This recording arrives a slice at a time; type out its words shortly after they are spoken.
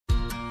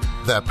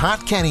The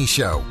Pat Kenny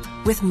Show.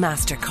 With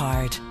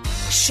MasterCard.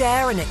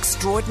 Share in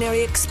extraordinary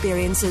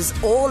experiences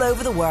all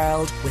over the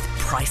world with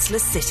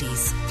priceless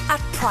cities at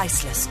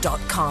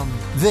priceless.com.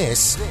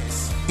 This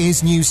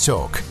is News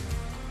Talk.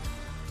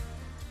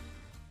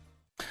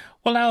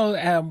 Well,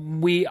 now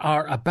we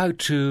are about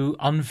to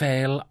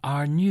unveil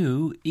our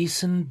new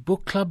Eason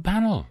Book Club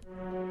panel.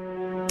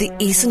 The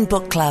Eason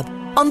Book Club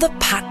on The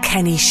Pat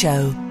Kenny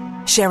Show.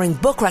 Sharing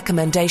book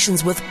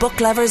recommendations with book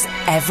lovers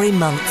every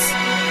month.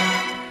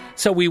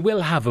 So we will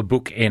have a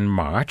book in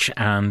March,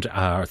 and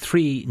our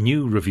 3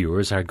 new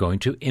reviewers are going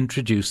to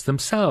introduce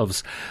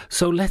themselves.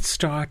 So let's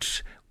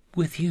start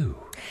with you.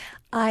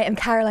 I am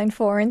Caroline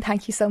Foran.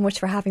 Thank you so much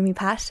for having me,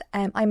 Pat.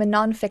 I'm a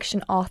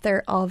non-fiction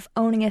author of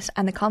Owning It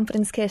and The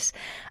Confidence Kit,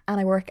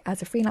 and I work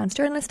as a freelance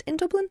journalist in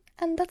Dublin,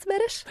 and that's about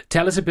it.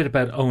 Tell us a bit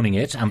about Owning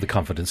It and The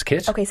Confidence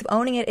Kit. Okay, so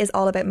Owning It is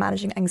all about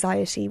managing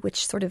anxiety,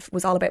 which sort of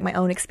was all about my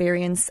own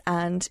experience,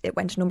 and it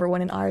went to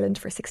 #1 in Ireland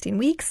for 16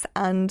 weeks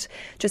and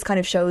just kind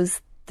of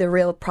shows the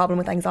real problem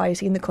with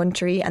anxiety in the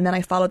country. And then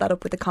I followed that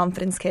up with The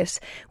Confidence Kit,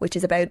 which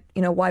is about,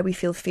 why we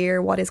feel fear,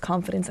 what is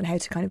confidence, and how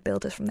to kind of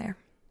build it from there.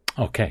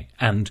 Okay,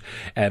 and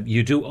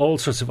you do all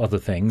sorts of other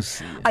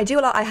things. I do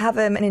a lot. I have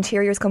an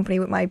interiors company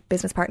with my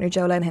business partner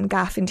Joe Lenihan,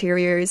 Gaff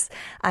Interiors.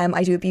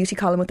 I do a beauty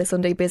column with the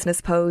Sunday Business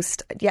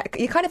Post. Yeah,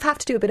 you kind of have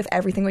to do a bit of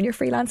everything when you're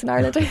freelance in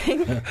Ireland, I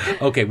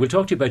think. Okay, we'll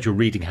talk to you about your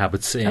reading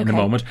habits in a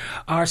moment.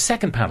 Our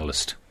second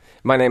panellist.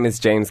 My name is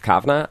James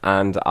Kavanagh,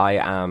 and I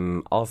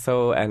am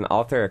also an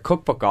author, a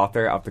cookbook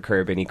author of the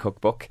Currabinny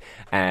Cookbook,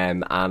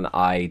 and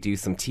I do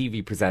some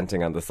TV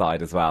presenting on the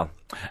side as well.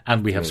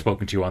 And we have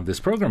spoken to you on this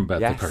programme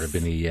about the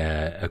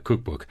Currabinny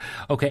Cookbook.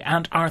 Okay,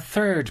 and our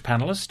third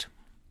panellist.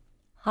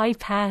 Hi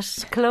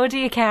Pat,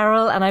 Claudia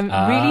Carroll, and I'm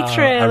really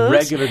thrilled. A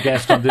regular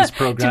guest on this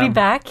programme. To be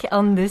back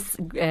on this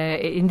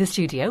in the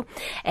studio.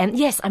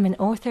 Yes, I'm an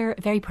author,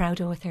 a very proud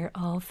author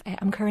of,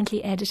 I'm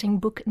currently editing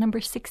book number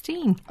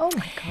 16. Oh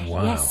my God.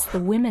 Wow. Yes, The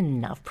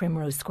Women of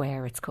Primrose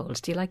Square, it's called.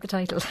 Do you like the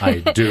title? I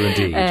do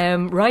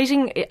indeed.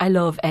 Writing, I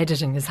love.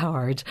 Editing is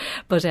hard.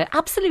 But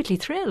absolutely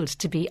thrilled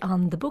to be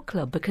on the book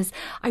club because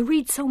I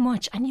read so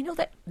much. And you know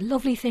that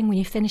lovely thing when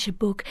you finish a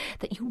book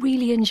that you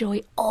really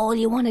enjoy, all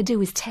you want to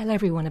do is tell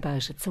everyone about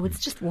it. So it's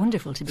just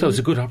wonderful to be. So it's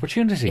a good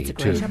opportunity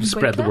to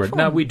spread the word.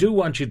 Now, we do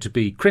want you to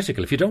be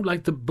critical. If you don't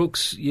like the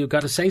books, you've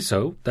got to say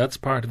so. That's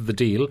part of the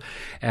deal.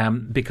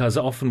 Because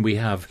often we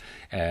have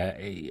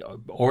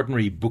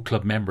ordinary book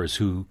club members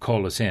who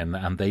call us in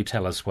and they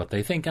tell us what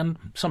they think, and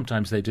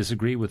sometimes they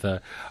disagree with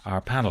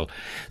our panel.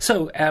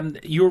 So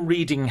your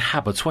reading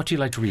habits, what do you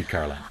like to read,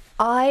 Caroline?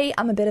 I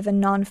am a bit of a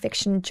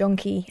non-fiction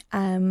junkie.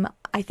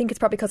 I think it's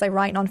probably because I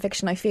write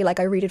non-fiction. I feel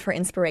like I read it for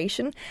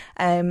inspiration.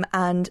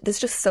 And there's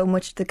just so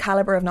much, the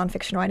calibre of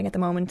non-fiction writing at the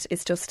moment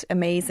is just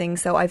amazing.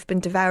 So I've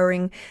been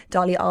devouring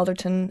Dolly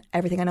Alderton,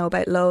 Everything I Know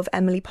About Love,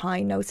 Emily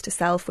Pine, Notes to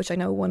Self, which I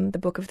know won the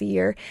Book of the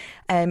Year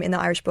in the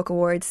Irish Book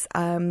Awards.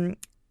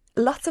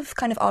 Lots of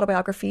kind of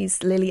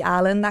autobiographies, Lily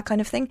Allen, that kind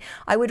of thing.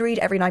 I would read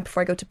every night before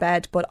I go to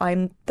bed, but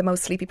I'm the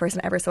most sleepy person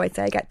ever, so I'd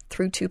say I get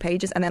through 2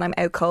 pages and then I'm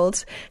out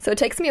cold. So it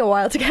takes me a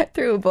while to get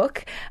through a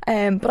book.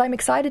 But I'm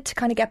excited to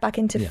kind of get back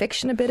into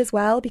fiction a bit as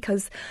well,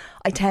 because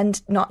I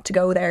tend not to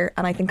go there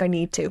and I think I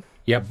need to.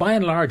 Yeah, by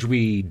and large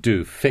we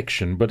do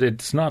fiction, but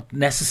it's not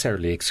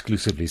necessarily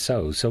exclusively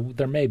so. So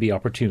there may be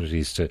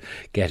opportunities to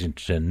get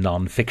into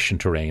non-fiction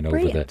terrain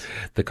over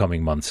the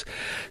coming months.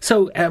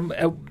 So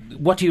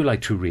what do you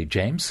like to read,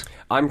 James?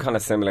 I'm kind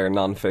of similar in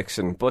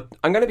non-fiction, but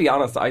I'm going to be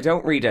honest, I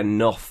don't read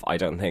enough, I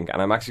don't think,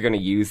 and I'm actually going to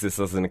use this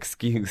as an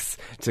excuse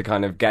to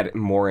kind of get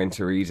more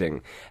into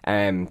reading.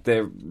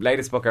 The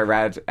latest book I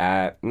read,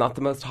 not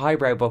the most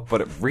highbrow book,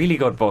 but a really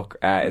good book,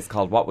 is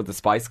called What Would the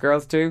Spice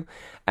Girls Do?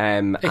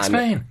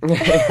 Explain.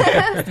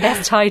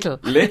 Best title.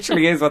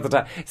 Literally is what the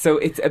title. So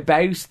it's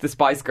about the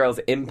Spice Girls'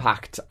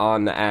 impact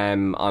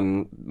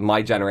on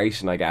my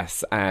generation, I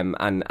guess,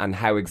 and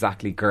how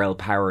exactly girl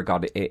power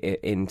got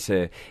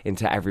into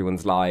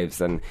everyone's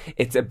lives. And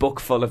it's a book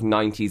full of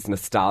 90s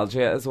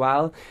nostalgia as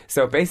well.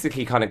 So it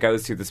basically kind of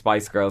goes through the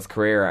Spice Girls'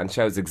 career and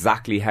shows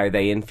exactly how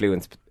they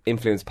influence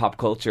pop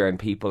culture and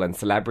people and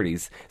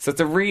celebrities. So it's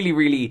a really,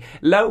 really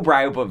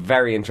lowbrow but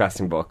very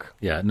interesting book.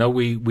 Yeah, no,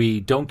 we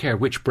don't care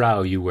which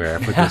brow you wear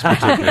for this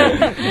particular.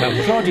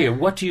 Now, Claudia,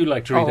 what do you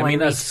like to read? I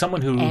mean, as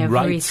someone who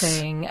writes...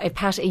 Everything.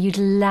 Pat, you'd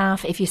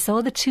laugh if you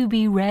saw the to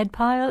be read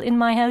pile in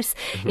my house.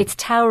 Mm-hmm. It's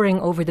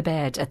towering over the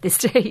bed at this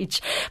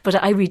stage.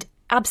 But I read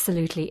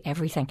absolutely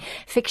everything.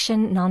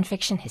 Fiction,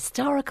 non-fiction,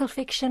 historical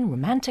fiction,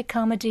 romantic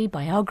comedy,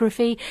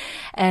 biography.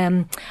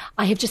 I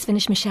have just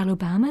finished Michelle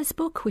Obama's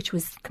book, which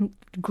was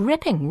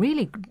gripping,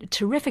 really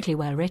terrifically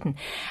well written.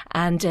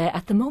 And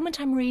at the moment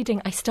I'm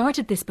reading, I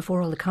started this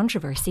before all the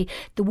controversy,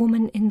 The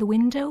Woman in the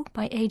Window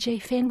by A.J.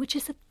 Finn, which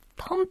is a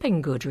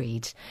thumping good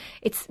read.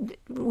 It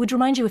would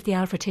remind you of the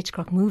Alfred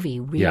Hitchcock movie,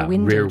 Rear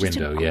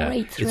Window.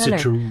 It's a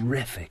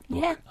terrific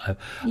book. Yeah.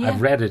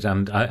 I've read it,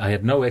 and I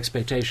had no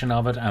expectation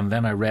of it, and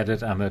then I read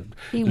it, and it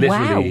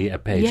literally a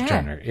page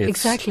turner. It's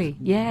exactly.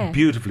 Yeah,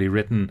 beautifully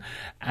written,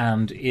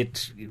 and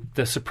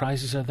the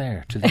surprises are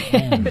there to the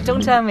end. But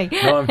don't tell me.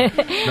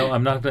 No,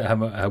 I'm not.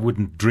 I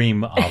wouldn't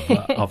dream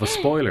of a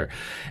spoiler.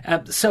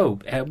 So,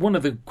 one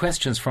of the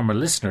questions from a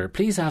listener: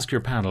 please ask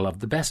your panel of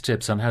the best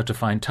tips on how to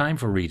find time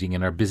for reading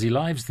in our busy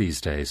lives these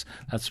days.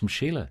 That's from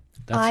Sheila.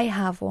 I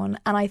have one,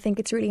 and I think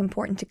it's really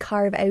important to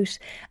carve out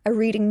a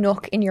reading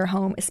nook in your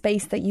home, a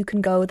space that you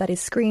can go that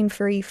is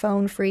screen-free,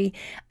 phone-free,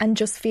 and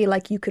just feel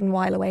like you can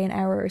while away an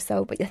hour or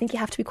so. But I think you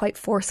have to be quite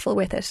forceful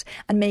with it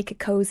and make it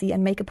cosy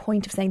and make a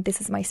point of saying,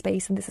 this is my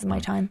space and this is my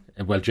time.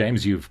 Well,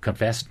 James, you've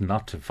confessed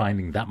not to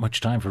finding that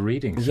much time for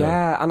reading. So.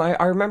 Yeah, and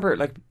I remember,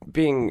 like,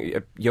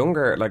 being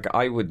younger, like,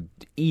 I would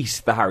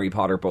eat the Harry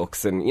Potter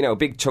books and, you know,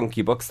 big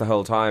chunky books the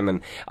whole time.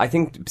 And I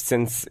think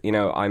since, you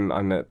know,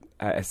 I'm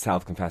a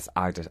self-confessed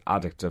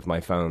addict of my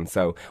phone.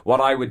 So what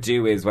I would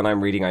do is when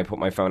I'm reading, I put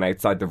my phone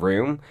outside the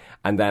room,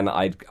 and then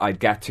I'd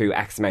get through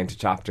X amount of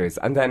chapters,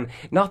 and then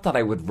not that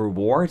I would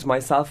reward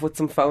myself with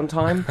some phone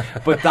time,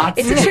 but that's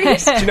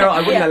you know,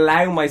 I wouldn't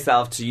allow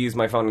myself to use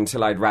my phone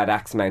until I'd read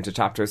X amount of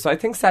chapters. So I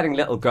think setting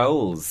little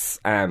goals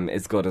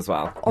is good as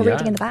well. Or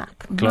reading in the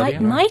bath.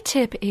 My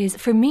tip is,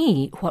 for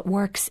me, what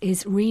works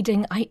is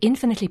reading. I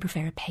infinitely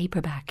prefer a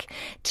paperback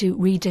to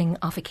reading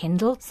off a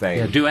Kindle. Same.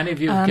 Yeah, do any of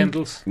you have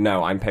Kindles?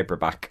 No, I'm paperback.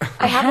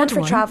 I have one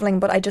for travelling,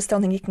 but I just don't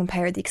think you can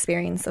compare the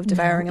experience of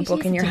devouring a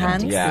book in your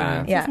hands.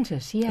 Yeah. Isn't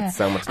it? Yeah. It's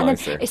so much and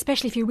nicer. Then,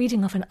 especially if you're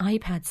reading off an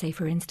iPad, say,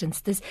 for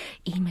instance, there's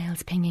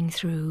emails pinging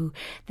through,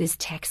 there's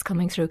text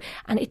coming through,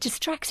 and it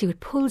distracts you, it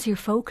pulls your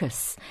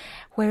focus.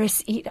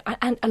 Whereas,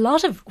 and a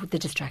lot of the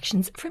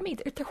distractions, for me,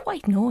 they're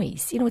white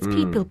noise. You know, it's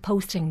people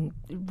posting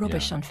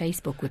rubbish on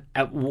Facebook.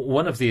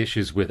 One of the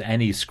issues with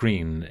any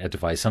screen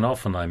device, and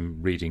often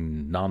I'm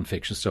reading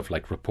non-fiction stuff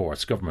like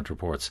reports, government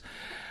reports,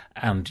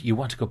 and you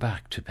want to go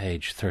back to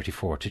page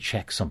 34 to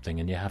check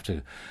something, and you have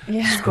to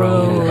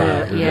scroll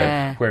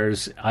back.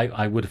 Whereas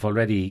I would have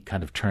already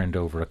kind of turned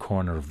over a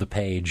corner of the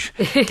page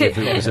if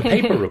it was a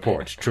paper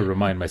report to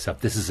remind myself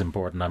this is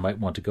important. I might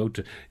want to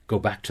go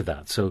back to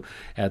that. So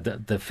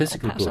the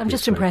physical book. I'm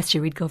just impressed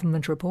you read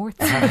government reports.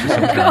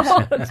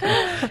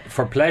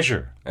 For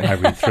pleasure, I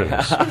read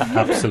thrillers.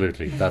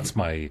 Absolutely, that's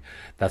my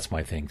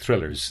thing.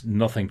 Thrillers,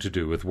 nothing to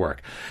do with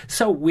work.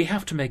 So we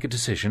have to make a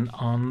decision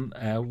on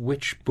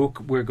which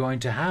book we're going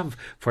to have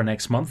for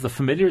next month. The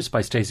Familiars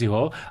by Stacey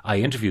Hall. I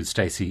interviewed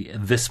Stacey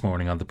this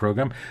morning on the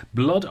programme.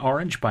 Blood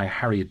Orange by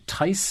Harriet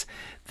Tice.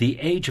 The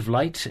Age of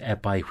Light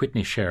by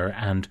Whitney Scherer,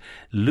 and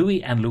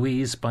Louis and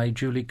Louise by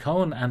Julie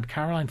Cohen. And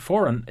Caroline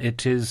Foran,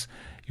 it is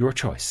your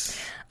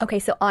choice. Okay,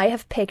 so I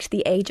have picked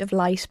The Age of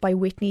Light by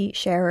Whitney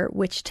Scherer,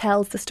 which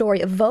tells the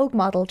story of Vogue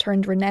model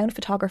turned renowned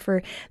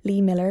photographer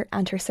Lee Miller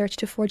and her search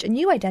to forge a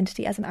new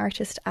identity as an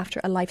artist after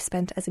a life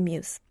spent as a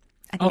muse.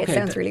 I think it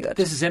sounds really good.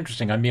 This is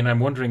interesting. I mean,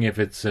 I'm wondering if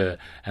it's a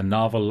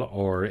novel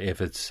or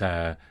if it's...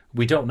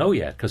 we don't know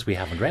yet because we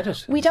haven't read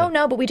it. We don't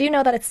know, but we do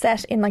know that it's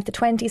set in like the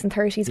 20s and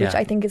 30s, which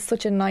I think is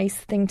such a nice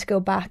thing to go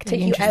back,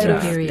 take you out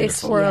of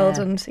this world,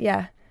 and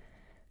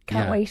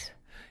can't wait.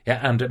 Yeah,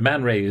 and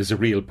Man Ray is a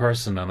real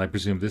person, and I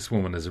presume this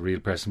woman is a real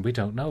person. We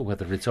don't know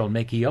whether it's all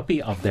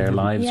makey-uppy of their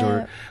lives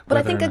or... But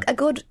I think a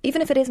good,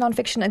 even if it is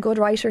non-fiction, a good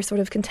writer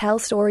sort of can tell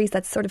stories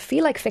that sort of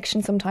feel like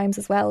fiction sometimes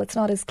as well. It's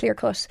not as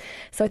clear-cut.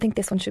 So I think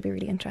this one should be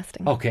really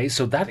interesting. Okay,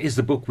 so that is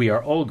the book we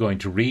are all going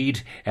to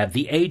read.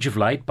 The Age of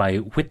Light by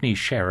Whitney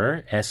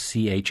Scherer,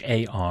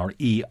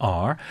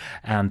 Scherer.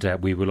 And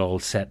we will all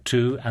set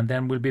to, and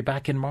then we'll be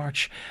back in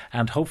March.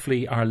 And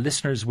hopefully our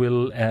listeners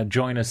will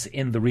join us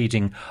in the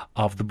reading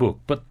of the book.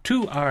 But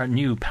to our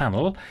new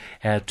panel,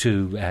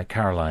 to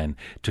Caroline,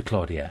 to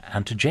Claudia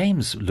and to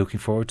James, looking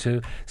forward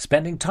to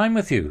spending time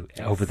with you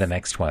over the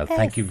next while. Yes.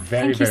 Thank you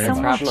very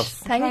much.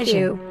 Thank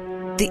you.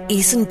 The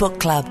Eason Book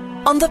Club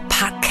on The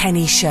Pat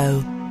Kenny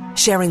Show,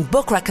 sharing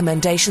book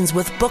recommendations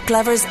with book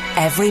lovers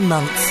every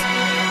month.